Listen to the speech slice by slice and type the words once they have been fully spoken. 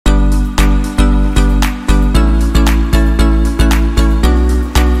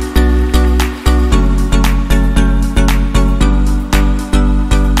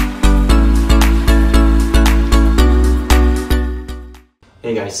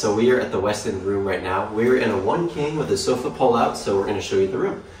guys, so we are at the Westin room right now. We're in a 1 king with a sofa pull out, so we're going to show you the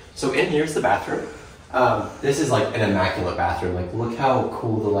room. So in here's the bathroom. This is like an immaculate bathroom. Like, look how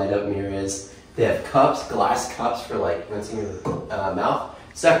cool the light up mirror is. They have cups, glass cups for like rinsing your mouth.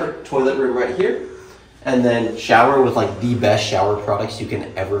 Separate toilet room right here. And then shower with like the best shower products you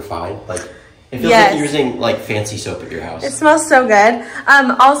can ever find. Like, it feels like you're using like fancy soap at your house. It smells so good.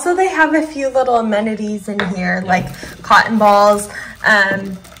 Also, they have a few little amenities in here, like cotton balls,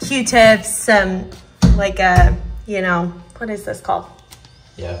 Q-tips, some like a, you know, what is this called?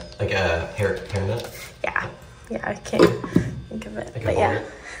 Yeah, like a hairnet. Yeah, I can't think of it, like but yeah.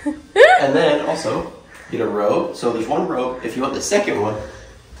 And then also, get a robe. So there's one robe. If you want the second one,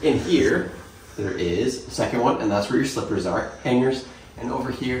 in here, there is a second one, and that's where your slippers are, hangers. And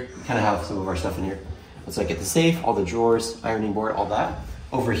over here, we kind of have some of our stuff in here. Let's like get the safe, all the drawers, ironing board, all that.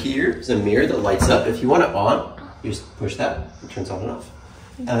 Over here is a mirror that lights up. If you want it on, you just push that, it turns on and off.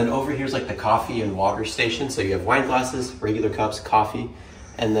 And then over here is like the coffee and water station. So you have wine glasses, regular cups, coffee.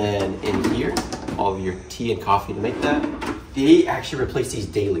 And then in here, all of your tea and coffee to make that. They actually replace these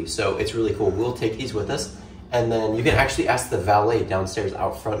daily, so it's really cool. We'll take these with us. And then you can actually ask the valet downstairs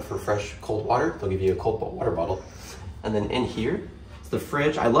out front for fresh cold water. They'll give you a cold water bottle. And then in here, the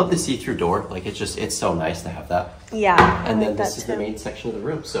fridge. I love the see-through door. Like, it's so nice to have that. Yeah. And then this is the main section of the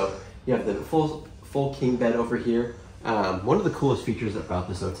room. So you have the full king bed over here. One of the coolest features about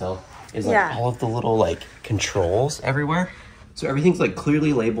this hotel is like all of the little like controls everywhere. So everything's like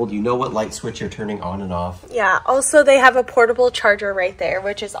clearly labeled. You know what light switch you're turning on and off. Yeah. Also, they have a portable charger right there,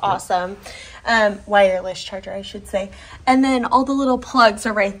 which is awesome. Wireless charger, I should say. And then all the little plugs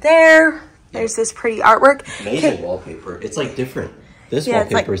are right there. There's this pretty artwork. Amazing wallpaper. It's like different. This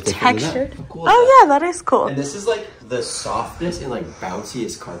wallpaper is different textured. than that. How cool is that? Yeah, that is cool. And this is like the softest and like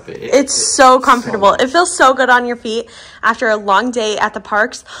bounciest carpet. It's so comfortable. So nice. It feels so good on your feet after a long day at the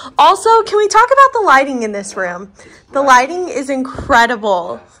parks. Also, can we talk about the lighting in this room? The lighting is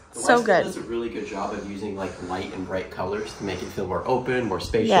incredible. So good. Does a really good job of using like light and bright colors to make it feel more open, more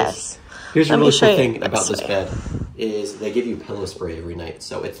spacious. Yes. Here's a really cool thing about this bed is they give you pillow spray every night.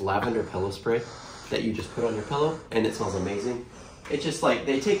 So it's lavender pillow spray that you just put on your pillow, and it smells amazing. It's just like,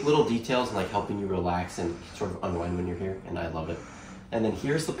 they take little details and like helping you relax and sort of unwind when you're here, and I love it. And then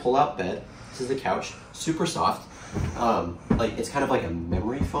here's the pull-out bed. This is the couch, super soft. Like, it's kind of like a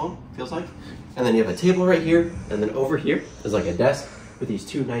memory foam, feels like. And then you have a table right here, and then over here is like a desk with these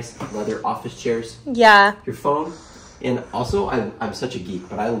 2 nice leather office chairs. Yeah. Your phone. And also, I'm such a geek,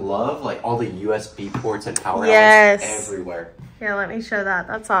 but I love like all the USB ports and power outlets everywhere. Here, let me show that.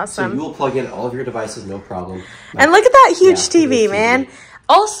 That's awesome. So you will plug in all of your devices, no problem. And look at that huge TV, man.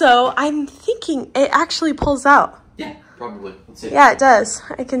 Also, I'm thinking it actually pulls out. Yeah, probably. Let's see. Yeah, it does.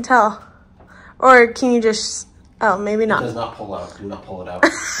 I can tell. Or can you just... Oh, maybe not. It does not pull out. Do not pull it out.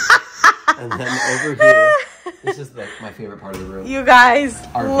 And then over here, this is my favorite part of the room. You guys,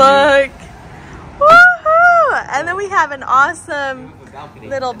 look. Woohoo! And then we have an awesome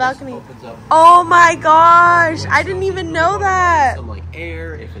little balcony. Oh my gosh, I didn't even know that. Some like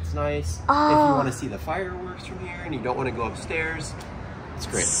air if it's nice. If you want to see the fireworks from here and you don't want to go upstairs, it's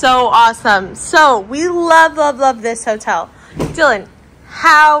great. So awesome. So we love this hotel. Dylan,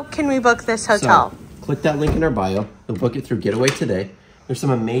 how can we book this hotel? So, click that link in our bio. You'll book it through Getaway Today. There's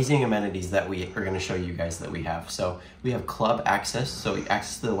some amazing amenities that we are going to show you guys that we have. So we have club access. So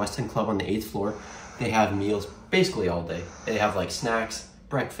access to the Westin Club on the 8th floor. They have meals basically all day. They have like snacks,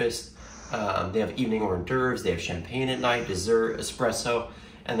 breakfast. They have evening hors d'oeuvres. They have champagne at night, dessert, espresso.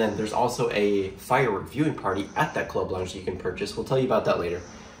 And then there's also a firework viewing party at that club lounge that you can purchase. We'll tell you about that later.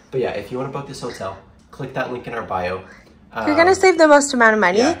 But yeah, if you want to book this hotel, click that link in our bio. You're going to save the most amount of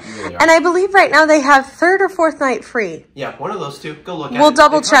money. Yeah, you really are. And I believe right now they have 3rd or 4th night free. Yeah, one of those two. Go look at it. We'll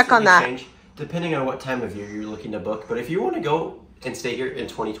double check on that. Change, depending on what time of year you're looking to book. But if you want to go and stay here in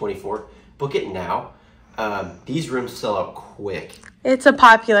 2024, book it now. These rooms sell out quick. It's a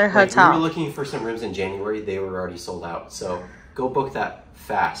popular hotel. We were looking for some rooms in January. They were already sold out. So go book that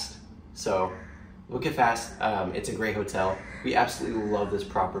fast. So book it fast. It's a great hotel. We absolutely love this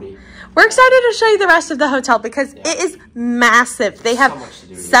property. We're excited to show you the rest of the hotel because it is massive. They have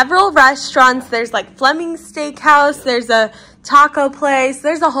several restaurants. There's like Fleming's Steakhouse. There's a taco place.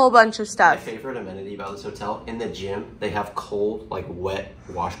 There's a whole bunch of stuff. My favorite amenity about this hotel, in the gym, they have cold, like wet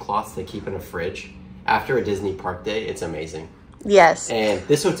washcloths they keep in a fridge. After a Disney park day, it's amazing. Yes. And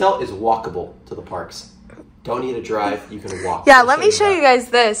this hotel is walkable to the parks. Don't need to drive. You can walk. Yeah, let me show you guys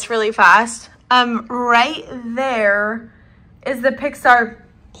this really fast. Right there is the Pixar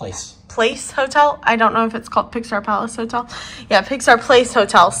Place Hotel. I don't know if it's called Pixar Palace Hotel. Yeah, Pixar Place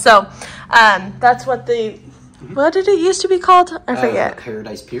Hotel. So that's what the What did it used to be called? I forget.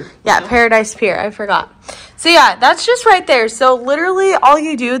 Paradise Pier. Yeah, Paradise Pier. I forgot. So yeah, that's just right there. So literally all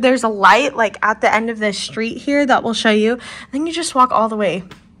you do, there's a light like at the end of this street here that will show you. And then you just walk all the way,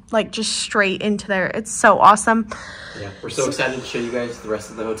 like just straight into there. It's so awesome. Yeah, we're so excited to show you guys the rest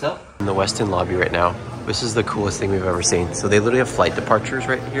of the hotel. In the Westin lobby right now, this is the coolest thing we've ever seen. So they literally have flight departures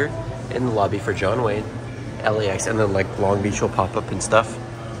right here in the lobby for John Wayne, LAX, and then like Long Beach will pop up and stuff.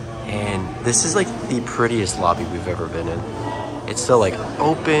 And this is like the prettiest lobby we've ever been in. It's so like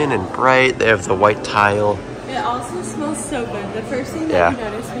open and bright. They have the white tile. It also smells so good. The first thing that you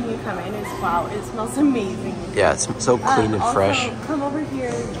notice when you come in is, wow, it smells amazing. Yeah, it's so clean and fresh. Come over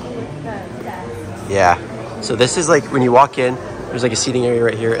here with the desk. Yeah, so this is like when you walk in, there's like a seating area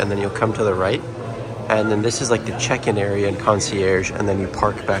right here, and then you'll come to the right. And then this is like the check-in area and concierge, and then you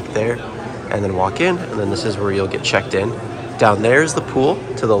park back there and then walk in, and then this is where you'll get checked in. Down there is the pool.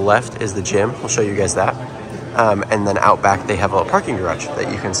 To the left is the gym. We'll show you guys that. And then out back, they have a parking garage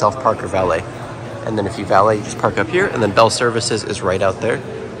that you can self-park or valet. And then if you valet, you just park up here. And then Bell Services is right out there.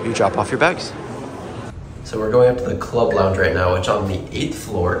 You drop off your bags. So we're going up to the club lounge right now, which on the 8th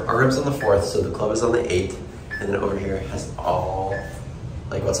floor. Our room's on the 4th, so the club is on the 8th. And then over here has all,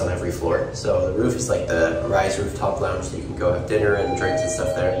 like what's on every floor. So the roof is like the rise rooftop lounge, so you can go have dinner and drinks and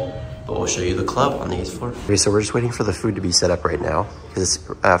stuff there. But we'll show you the club on the 8th floor. Okay, so we're just waiting for the food to be set up right now. Because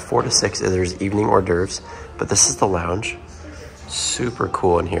it's 4 to 6, there's evening hors d'oeuvres. But this is the lounge. Super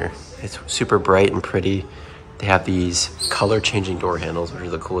cool in here. It's super bright and pretty. They have these color changing door handles, which are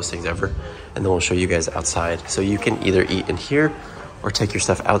the coolest things ever. And then we'll show you guys outside. So you can either eat in here or take your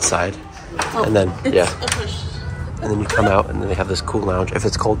stuff outside. Oh, and then, yeah. And then you come out and then they have this cool lounge. If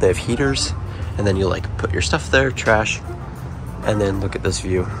it's cold, they have heaters. And then you like put your stuff there, trash. And then look at this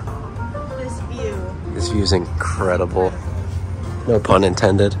view. This view is incredible. No pun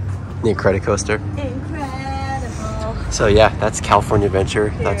intended. The credit coaster. Incredible. So yeah, that's California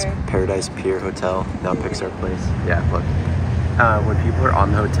Adventure. That's Paradise Pier Hotel. Now Pixar Place. Yeah, look. When people are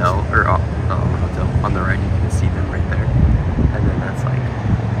on the hotel, or not on the hotel, on the right, you can see them right there. And then that's like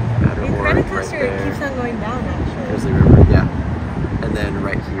The credit coaster right keeps on going down actually. There's the river, yeah. And then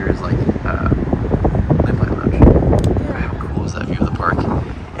right here is like Lamplight Lounge. Yeah. How cool is that view of the park?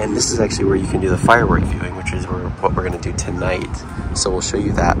 And this is actually where you can do the firework viewing, which is what we're going to do tonight. So we'll show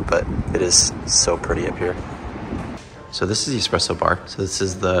you that, but it is so pretty up here. So this is the espresso bar. So this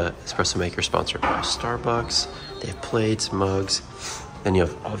is the espresso maker sponsored by Starbucks. They have plates, mugs. Then you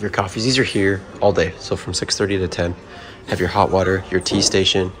have all of your coffees. These are here all day. So from 6:30 to 10. Have your hot water, your tea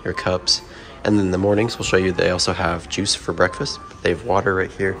station, your cups. And then in the mornings, we'll show you they also have juice for breakfast. They have water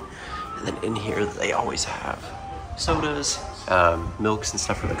right here. And then in here, they always have sodas, milks and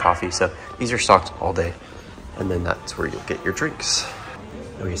stuff for the coffee. So these are stocked all day. And then that's where you'll get your drinks.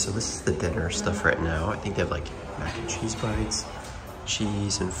 Okay, so this is the dinner stuff right now. I think they have like mac and cheese bites,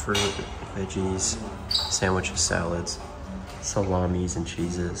 cheese and fruit, veggies, sandwiches, salads, salamis and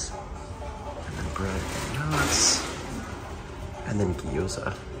cheeses, and then bread and nuts, and then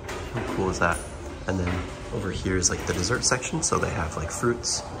gyoza. How cool is that? And then over here is like the dessert section. So they have like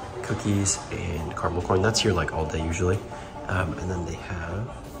fruits, cookies, and caramel corn. That's here like all day usually. And then they have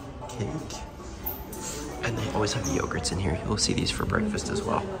cake. And they always have yogurts in here. You'll see these for breakfast as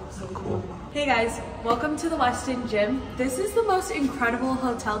well. So cool. Hey guys, welcome to the Westin gym. This is the most incredible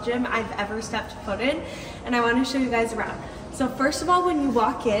hotel gym I've ever stepped foot in, and I want to show you guys around. So first of all, when you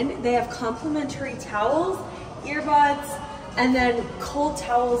walk in, they have complimentary towels, earbuds, and then cold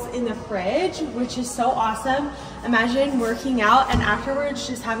towels in the fridge, which is so awesome. Imagine working out and afterwards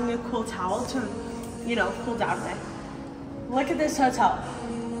just having a cool towel to, you know, cool down with. Look at this hotel.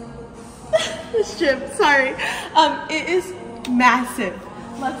 This gym, sorry. It is massive.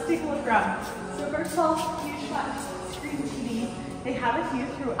 Let's take a look around. So first of all, huge flat screen TV. They have it here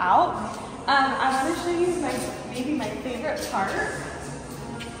throughout. I want to show you maybe my favorite part.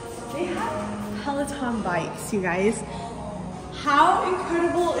 They have Peloton bikes, you guys. How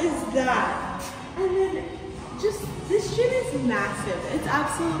incredible is that? And then just, this gym is massive. It's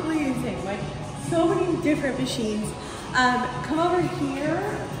absolutely insane. Like, so many different machines. Come over here.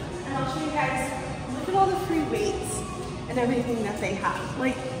 And I'll show you guys, look at all the free weights and everything that they have.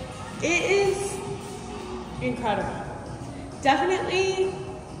 Like, it is incredible. Definitely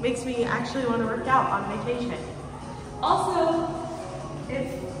makes me actually want to work out on vacation. Also,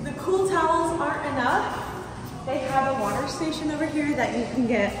 if the cool towels aren't enough, they have a water station over here that you can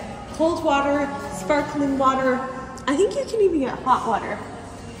get cold water, sparkling water. I think you can even get hot water,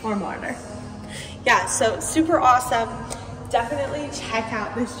 warm water. Yeah, so super awesome. Definitely check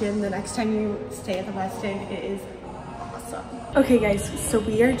out this gym the next time you stay at the Westin. It is awesome. Okay guys, so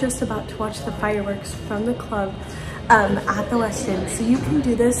we are just about to watch the fireworks from the club at the Westin. So you can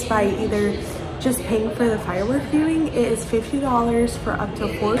do this by either just paying for the firework viewing. It is $50 for up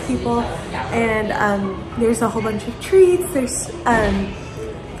to 4 people, and there's a whole bunch of treats. There's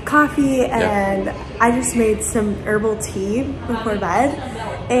coffee, and I just made some herbal tea before bed,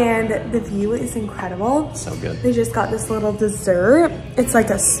 and the view is incredible. So good. They just got this little dessert. It's like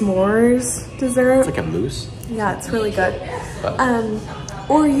a s'mores dessert. It's like a mousse. Yeah, it's really good.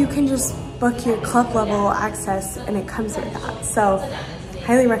 Or you can just book your club level access and it comes with that. So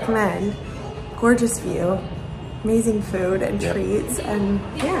highly recommend. Gorgeous view, amazing food and treats, and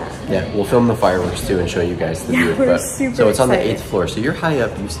yeah, we'll film the fireworks too and show you guys the view. We're super so it's on excited. the 8th floor, so you're high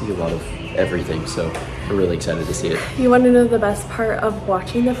up, you see a lot of everything, so we're really excited to see it. You want to know the best part of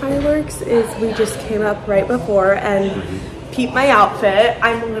watching the fireworks is we just came up right before and peep my outfit.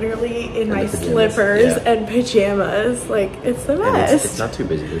 I'm literally in my slippers and pajamas. Like, it's the best. It's not too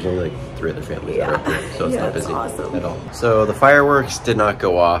busy. There's only like 3 other families right here, so it's not busy awesome. at all. So the fireworks did not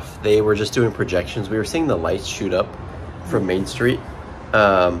go off. They were just doing projections. We were seeing the lights shoot up from Main Street,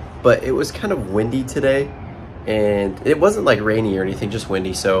 but it was kind of windy today, and it wasn't like rainy or anything, just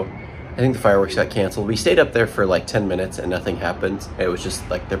windy. So I think the fireworks got canceled. We stayed up there for like 10 minutes and nothing happened. It was just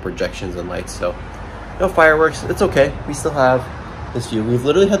like the projections and lights. So no fireworks. It's okay. We still have this view. We've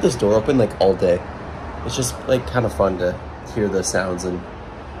literally had this door open like all day. It's just like kind of fun to hear the sounds and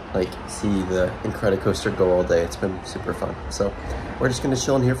like see the Incredicoaster go all day. It's been super fun. So we're just gonna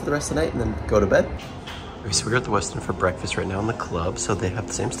chill in here for the rest of the night and then go to bed. Okay, so we're at the Westin for breakfast right now in the club. So they have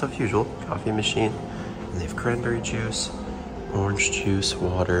the same stuff usual, coffee machine, and they have cranberry juice, orange juice,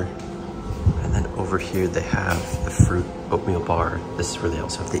 water, and then over here they have the fruit oatmeal bar. This is where they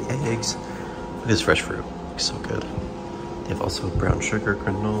also have the eggs. Look at this fresh fruit, looks so good. They have also brown sugar,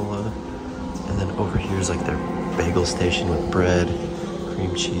 granola, and then over here is like their bagel station with bread,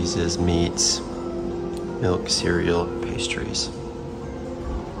 cream cheeses, meats, milk, cereal, pastries.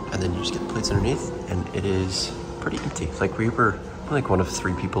 And then you just get the plates underneath, and it is pretty empty. Like we're like one of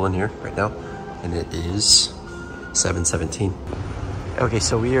 3 people in here right now, and it is 7:17. Okay,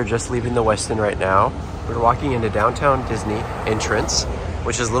 so we are just leaving the Westin right now. We're walking into downtown Disney entrance,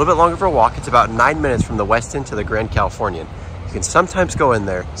 which is a little bit longer of a walk. It's about 9 minutes from the Westin to the Grand Californian. You can sometimes go in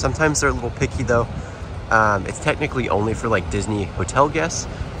there. Sometimes they're a little picky though. It's technically only for like Disney hotel guests,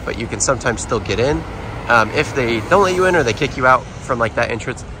 but you can sometimes still get in. If they don't let you in or they kick you out from like that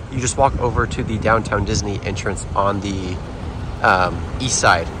entrance, you just walk over to the downtown Disney entrance on the east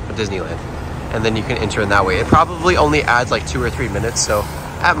side of Disneyland, and then you can enter in that way. It probably only adds like 2 or 3 minutes, so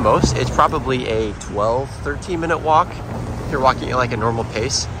at most it's probably a 12-13 minute walk if you're walking at like a normal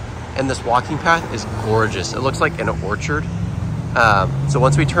pace. And this walking path is gorgeous. It looks like an orchard. So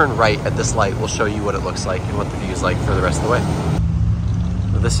once we turn right at this light, we'll show you what it looks like and what the view is like for the rest of the way.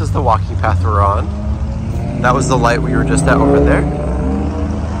 So this is the walking path we're on. That was the light we were just at over there.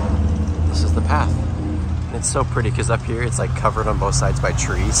 This is the path. And it's so pretty because up here it's like covered on both sides by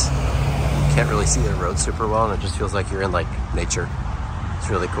trees. You can't really see the road super well, and it just feels like you're in like nature. It's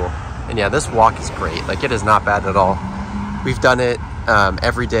really cool. And yeah, this walk is great. Like, it is not bad at all. We've done it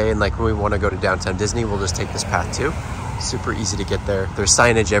every day, and like when we want to go to downtown Disney, we'll just take this path too. Super easy to get there. There's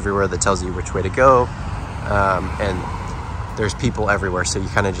signage everywhere that tells you which way to go, and there's people everywhere, so you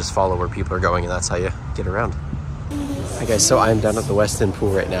kind of just follow where people are going, and that's how you get around. Hi guys, so I'm down at the Westin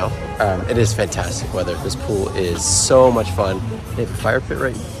pool right now. It is fantastic weather. This pool is so much fun. They have a fire pit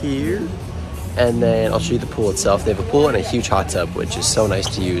right here, and then I'll show you the pool itself. They have a pool and a huge hot tub, which is so nice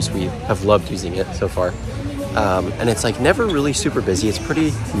to use. We have loved using it so far. And it's like never really super busy. It's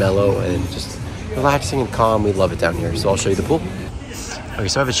pretty mellow and just relaxing and calm. We love it down here. So I'll show you the pool. Okay,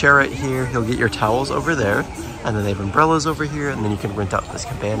 so I have a chair right here. You'll get your towels over there, and then they have umbrellas over here, and then you can rent out this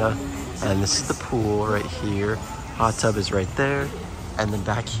cabana. And this is the pool right here. Hot tub is right there. And then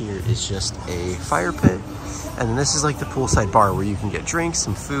back here is just a fire pit. And then this is like the poolside bar where you can get drinks,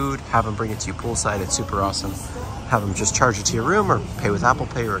 some food, have them bring it to you poolside. It's super awesome. Have them just charge it to your room or pay with Apple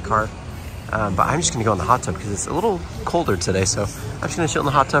Pay or a card. But I'm just gonna go in the hot tub because it's a little colder today. So I'm just gonna chill in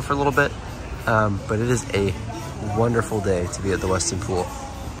the hot tub for a little bit. But it is a wonderful day to be at the Westin pool.